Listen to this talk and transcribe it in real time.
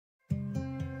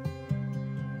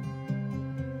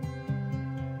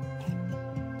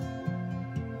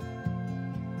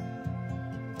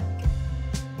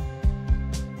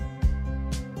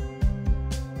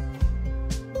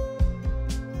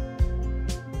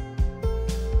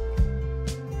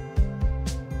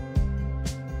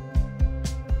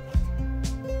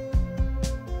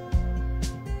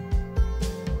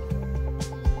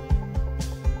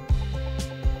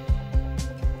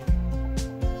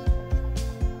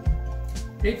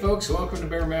Hey folks, welcome to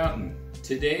Bear Mountain.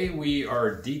 Today we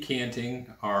are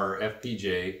decanting our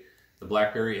FPJ, the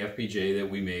Blackberry FPJ that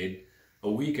we made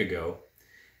a week ago.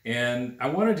 And I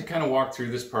wanted to kind of walk through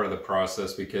this part of the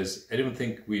process because I don't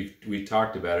think we've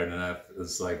talked about it enough.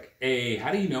 It's like, hey,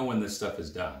 how do you know when this stuff is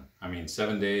done? I mean,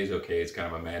 7 days, okay, it's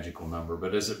kind of a magical number,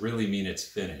 but does it really mean it's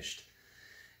finished?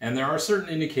 And there are certain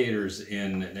indicators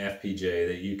in an FPJ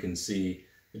that you can see,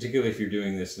 particularly if you're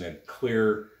doing this in a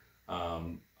clear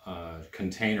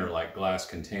container, like glass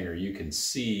container. You can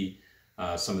see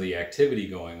some of the activity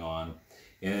going on.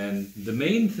 And the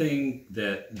main thing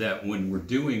that when we're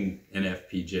doing an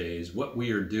FPJ is what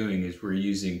we are doing is we're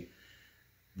using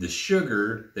the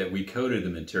sugar that we coated the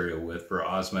material with for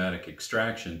osmotic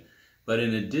extraction. But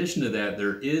in addition to that,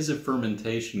 there is a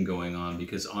fermentation going on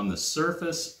because on the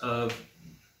surface of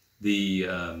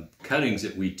the cuttings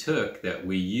that we took, that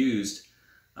we used,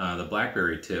 the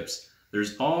blackberry tips,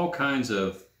 there's all kinds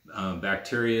of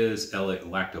bacteria,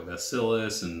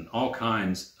 lactobacillus, and all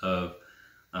kinds of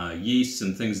yeasts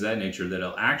and things of that nature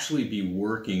that'll actually be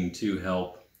working to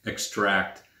help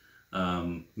extract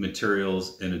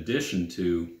materials in addition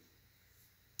to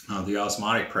the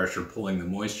osmotic pressure pulling the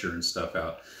moisture and stuff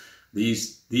out.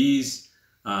 These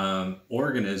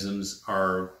organisms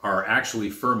are actually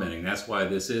fermenting. That's why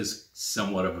this is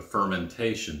somewhat of a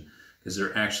fermentation, because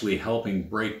they're actually helping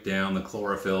break down the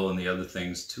chlorophyll and the other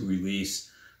things to release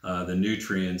the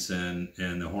nutrients and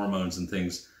the hormones and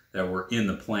things that were in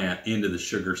the plant into the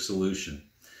sugar solution.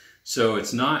 So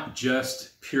it's not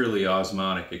just purely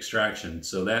osmotic extraction.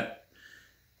 So that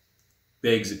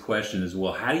begs the question is,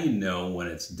 well, how do you know when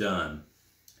it's done?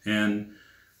 And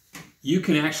you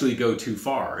can actually go too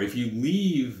far. If you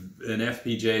leave an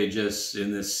FPJ just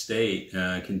in this state,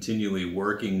 continually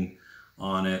working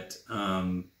on it,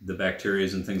 the bacteria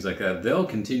and things like that, they'll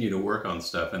continue to work on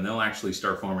stuff and they'll actually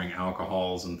start forming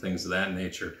alcohols and things of that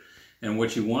nature. And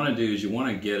what you want to do is you want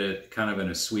to get it kind of in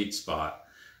a sweet spot.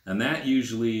 And that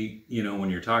usually, you know, when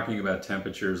you're talking about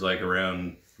temperatures like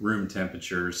around room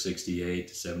temperature, 68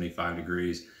 to 75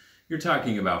 degrees, you're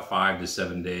talking about 5 to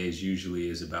 7 days usually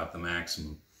is about the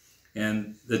maximum.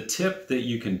 And the tip that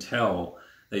you can tell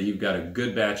that you've got a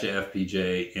good batch of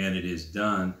FPJ and it is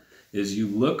done is you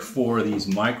look for these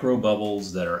micro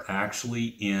bubbles that are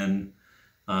actually in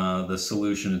the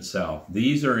solution itself.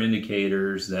 These are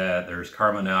indicators that there's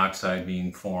carbon dioxide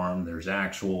being formed, there's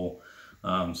actual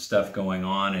stuff going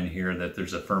on in here, that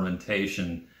there's a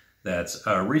fermentation that's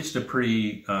reached a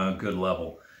pretty good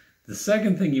level. The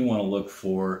second thing you want to look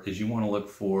for is you want to look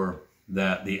for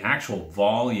that the actual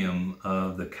volume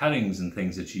of the cuttings and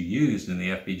things that you used in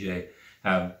the FPJ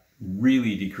have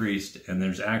really decreased, and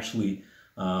there's actually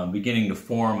beginning to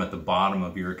form at the bottom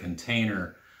of your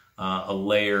container a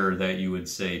layer that you would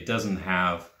say doesn't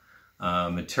have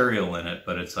material in it,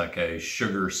 but it's like a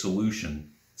sugar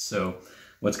solution. So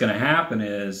what's going to happen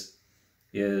is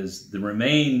the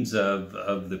remains of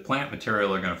the plant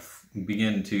material are going to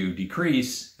begin to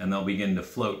decrease, and they'll begin to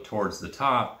float towards the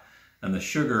top, and the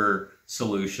sugar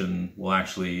solution will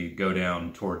actually go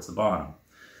down towards the bottom.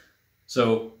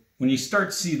 So when you start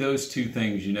to see those two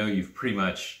things, you know you've pretty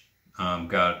much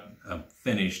got a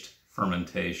finished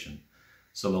fermentation.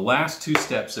 So the last two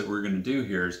steps that we're going to do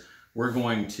here is we're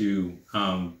going to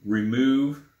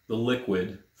remove the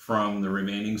liquid from the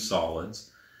remaining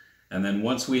solids. And then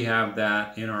once we have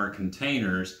that in our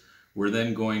containers, we're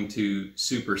then going to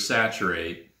super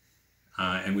saturate.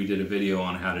 And we did a video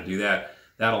on how to do that.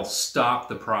 That'll stop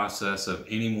the process of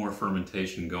any more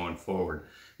fermentation going forward.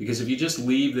 Because if you just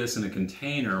leave this in a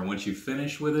container, once you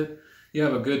finish with it, you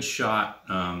have a good shot,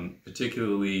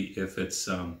 particularly if it's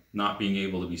not being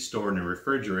able to be stored in a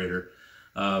refrigerator,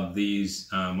 of these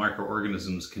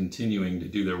microorganisms continuing to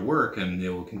do their work, and they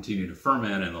will continue to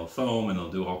ferment, and they'll foam, and they'll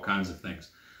do all kinds of things.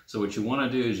 So what you want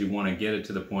to do is you want to get it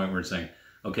to the point where it's saying,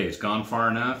 okay, it's gone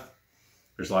far enough,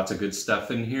 there's lots of good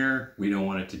stuff in here, we don't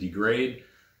want it to degrade,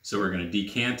 so we're going to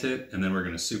decant it, and then we're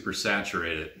going to super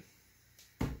saturate it.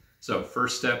 So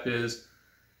first step is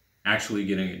actually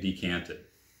getting it decanted.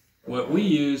 What we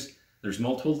use, there's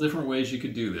multiple different ways you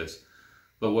could do this,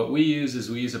 but what we use is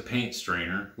we use a paint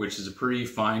strainer, which is a pretty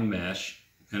fine mesh,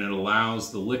 and it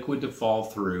allows the liquid to fall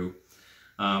through.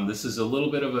 This is a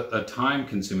little bit of a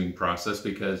time-consuming process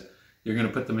because you're going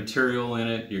to put the material in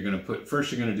it.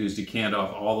 First you're going to do is decant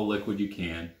off all the liquid you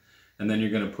can, and then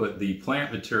you're going to put the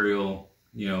plant material,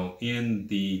 you know, in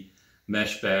the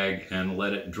mesh bag and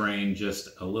let it drain just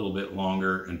a little bit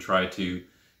longer and try to,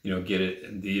 you know, get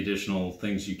it the additional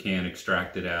things you can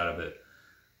extracted out of it.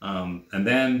 And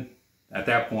then at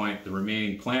that point, the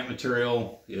remaining plant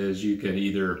material is you can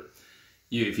either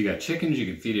if you got chickens, you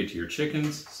could feed it to your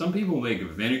chickens. Some people make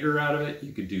vinegar out of it.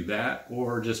 You could do that,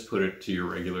 or just put it to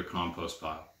your regular compost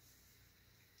pile.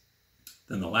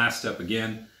 Then the last step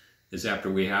again is after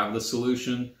we have the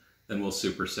solution, then we'll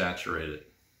super saturate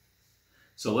it.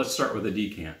 So let's start with a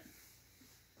decant.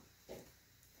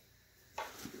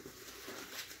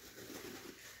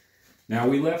 Now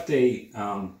we left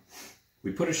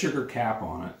we put a sugar cap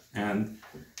on it, and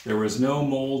there was no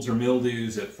molds or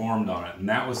mildews that formed on it, and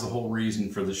that was the whole reason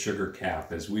for the sugar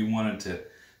cap, is we wanted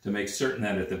to make certain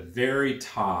that at the very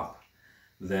top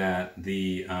that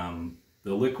the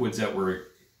liquids that were,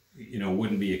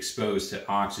 wouldn't be exposed to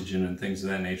oxygen and things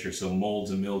of that nature, so molds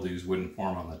and mildews wouldn't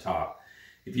form on the top.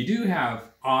 If you do have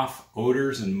off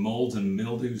odors and molds and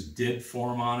mildews did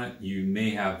form on it, you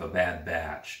may have a bad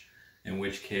batch, in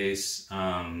which case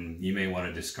you may want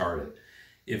to discard it.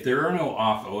 If there are no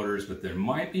off odors, but there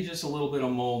might be just a little bit of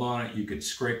mold on it, you could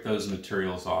scrape those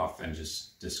materials off and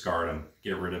just discard them,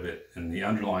 get rid of it, and the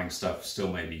underlying stuff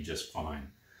still may be just fine.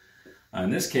 In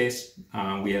this case,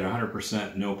 we had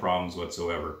 100% no problems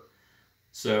whatsoever.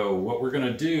 So what we're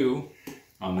going to do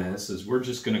on this is we're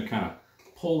just going to kind of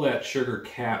pull that sugar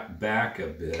cap back a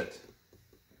bit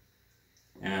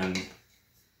and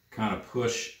kind of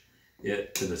push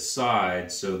it to the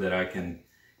side so that I can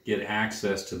get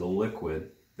access to the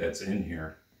liquid that's in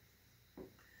here.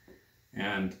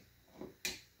 And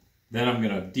then I'm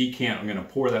going to decant, I'm going to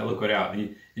pour that liquid out.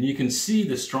 And you can see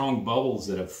the strong bubbles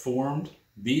that have formed.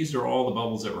 These are all the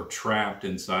bubbles that were trapped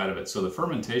inside of it. So the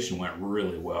fermentation went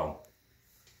really well.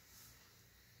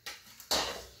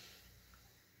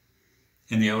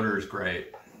 And the odor is great.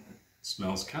 It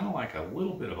smells kind of like a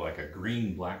little bit of like a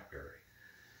green blackberry.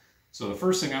 So the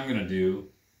first thing I'm going to do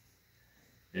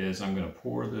is I'm going to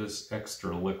pour this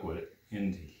extra liquid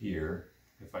into here.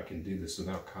 If I can do this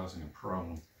without causing a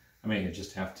problem. I may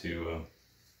just have to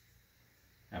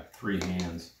have 3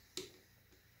 hands.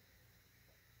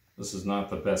 This is not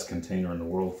the best container in the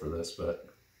world for this, but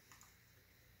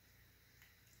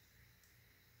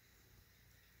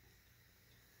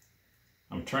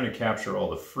I'm trying to capture all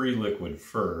the free liquid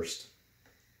first.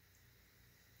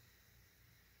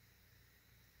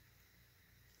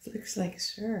 It looks like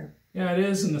syrup. Yeah, it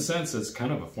is in the sense it's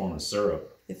kind of a form of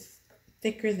syrup. It's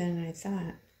thicker than I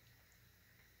thought.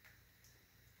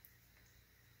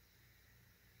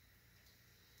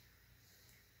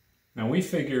 Now we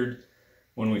figured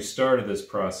when we started this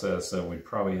process that we'd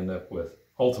probably end up with,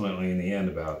 ultimately in the end,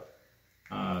 about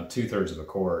 2/3 of a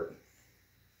quart.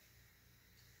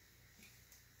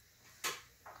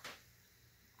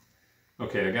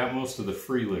 Okay, I got most of the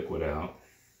free liquid out.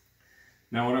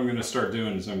 Now what I'm going to start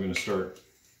doing is I'm going to start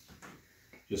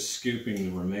just scooping the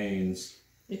remains.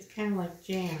 It's kind of like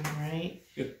jam, right?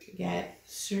 You got a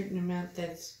certain amount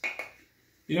that's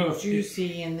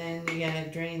juicy, and then you gotta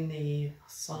drain the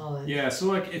solid. Yeah, so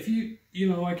like if you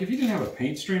if you didn't have a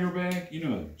paint strainer bag,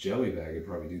 a jelly bag would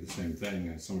probably do the same thing.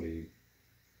 And somebody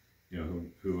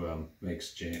who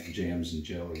makes jams and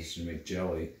jellies to make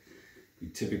jelly, you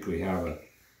typically have a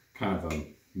kind of a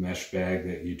mesh bag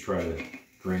that you try to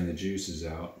drain the juices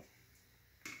out.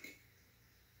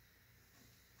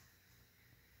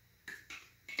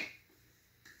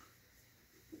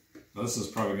 Now, this is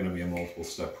probably going to be a multiple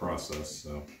step process,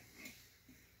 so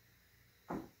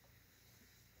let's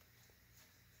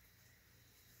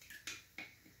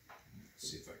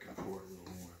see if I can pour a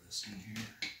little more of this in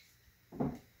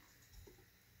here.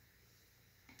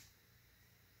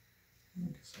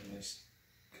 I guess I just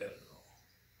cut it all.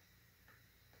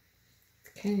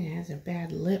 It kind of has a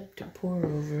bad lip to pour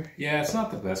over. Yeah, it's not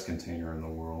the best container in the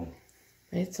world.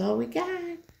 But it's all we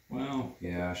got. Well,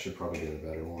 yeah, I should probably get a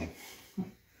better one.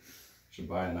 Should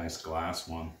buy a nice glass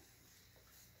one.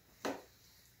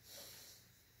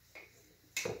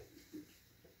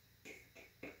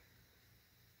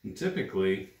 And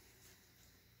typically,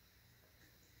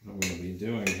 what I'm going to be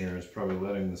doing here is probably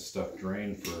letting this stuff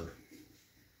drain for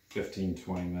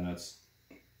 15-20 minutes.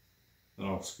 Then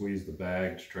I'll squeeze the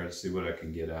bag to try to see what I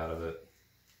can get out of it.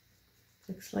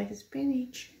 Looks like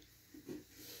spinach.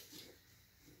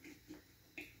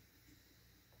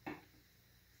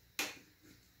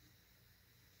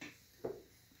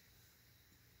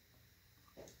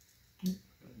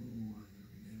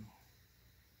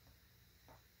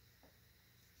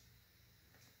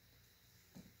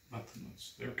 Nothing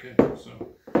else. Okay, so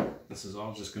this is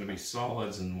all just going to be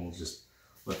solids, and we'll just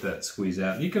let that squeeze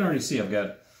out. And you can already see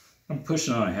I'm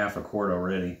pushing on a 1/2 quart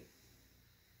already,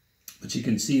 but you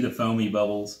can see the foamy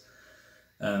bubbles.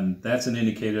 That's an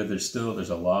indicator there's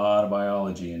a lot of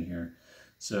biology in here.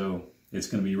 So it's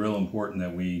going to be real important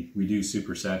that we do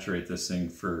super saturate this thing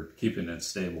for keeping it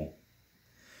stable.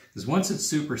 is once it's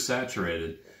super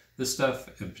saturated, this stuff,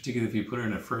 particularly if you put it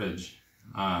in a fridge,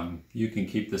 you can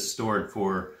keep this stored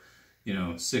for,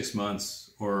 6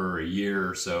 months or a year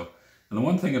or so. And the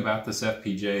one thing about this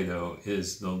FPJ though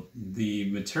is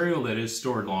the material that is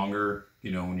stored longer,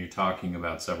 when you're talking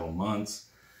about several months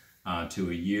to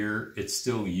a year, it's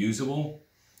still usable,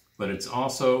 but it's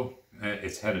also,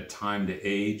 it's had a time to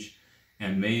age,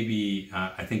 and maybe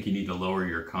I think you need to lower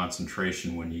your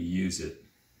concentration when you use it.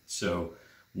 So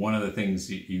one of the things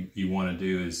you want to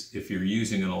do is, if you're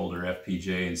using an older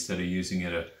FPJ, instead of using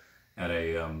it at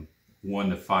a 1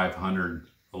 to 500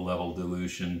 level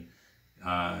dilution,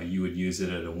 you would use it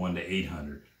at a 1 to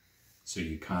 800. So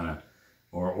you kind of,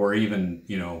 or even,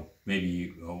 maybe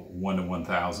 1 to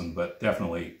 1000, but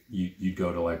definitely you'd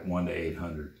go to like 1 to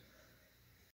 800.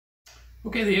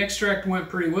 Okay, the extract went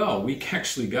pretty well. We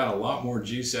actually got a lot more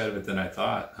juice out of it than I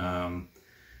thought.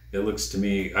 It looks to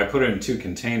me, I put it in 2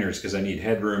 containers because I need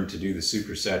headroom to do the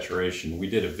super saturation. We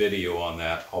did a video on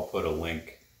that. I'll put a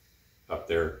link up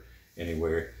there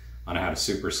anywhere on how to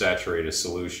super saturate a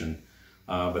solution.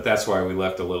 But that's why we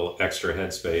left a little extra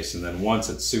headspace. And then once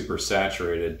it's super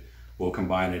saturated, we'll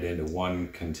combine it into 1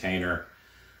 container.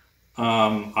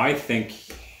 I think,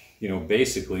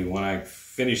 basically when I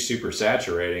finish super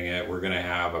saturating it, we're going to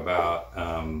have about,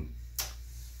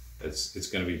 it's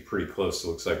going to be pretty close. It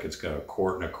looks like it's got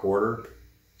 1 1/4 quarts.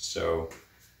 So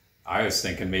I was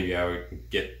thinking maybe I would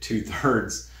get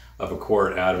 2/3 of a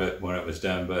quart out of it when it was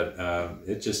done. But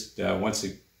it just, once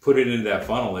you put it into that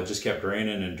funnel, it just kept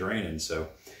draining and draining. So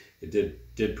it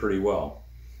did pretty well.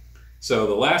 So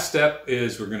the last step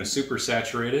is we're going to super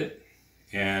saturate it,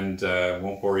 and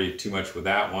won't bore you too much with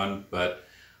that one, but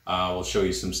we'll show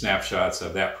you some snapshots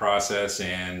of that process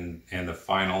and the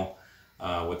final,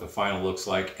 what the final looks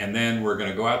like. And then we're going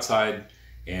to go outside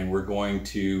and we're going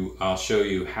to, I'll show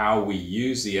you how we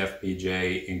use the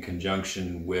FPJ in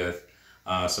conjunction with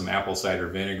some apple cider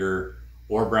vinegar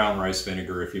or brown rice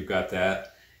vinegar if you've got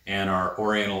that, and our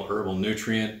Oriental Herbal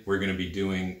Nutrient. We're going to be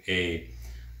doing a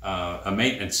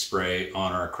maintenance spray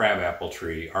on our crabapple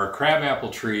tree. Our crabapple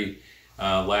tree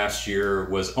last year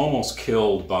was almost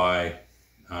killed by,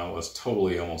 was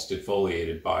totally almost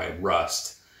defoliated by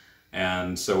rust.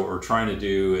 And so what we're trying to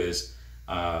do is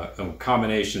a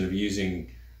combination of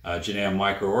using Genam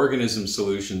microorganism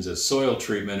solutions as soil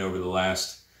treatment over the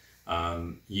last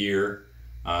year,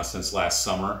 since last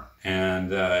summer.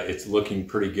 And it's looking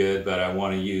pretty good, but I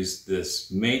want to use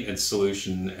this maintenance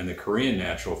solution and the Korean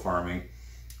natural farming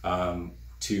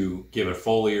to give a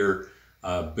foliar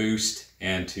boost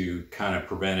and to kind of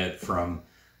prevent it from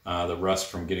the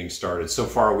rust from getting started. So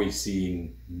far we've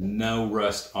seen no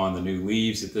rust on the new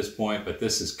leaves at this point, but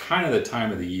this is kind of the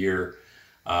time of the year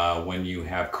when you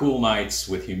have cool nights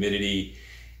with humidity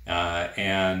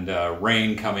and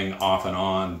rain coming off and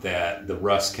on, that the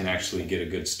rust can actually get a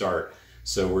good start.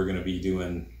 So we're going to be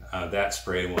doing that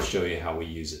spray, and we'll show you how we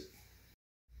use it.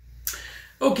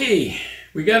 Okay,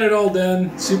 we got it all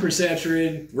done, super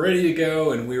saturated, ready to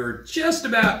go, and we were just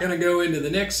about going to go into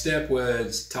the next step,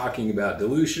 was talking about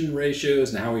dilution ratios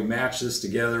and how we match this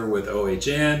together with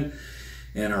OHN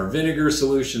and our vinegar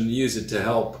solution, use it to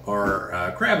help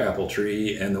our crabapple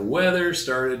tree, and the weather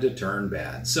started to turn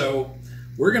bad. So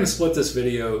we're going to split this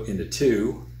video into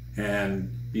 2,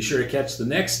 and be sure to catch the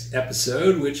next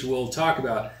episode, which will talk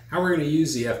about how we're going to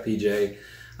use the FPJ,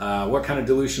 what kind of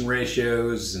dilution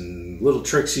ratios and little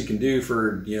tricks you can do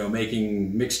for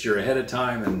making mixture ahead of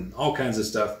time and all kinds of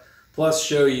stuff, plus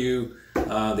show you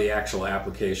the actual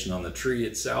application on the tree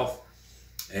itself.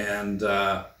 And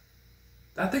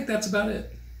I think that's about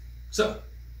it. So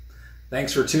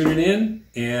thanks for tuning in,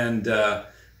 and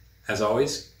as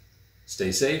always,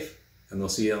 stay safe, and we'll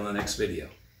see you on the next video.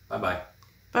 Bye-bye.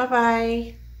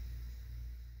 Bye-bye.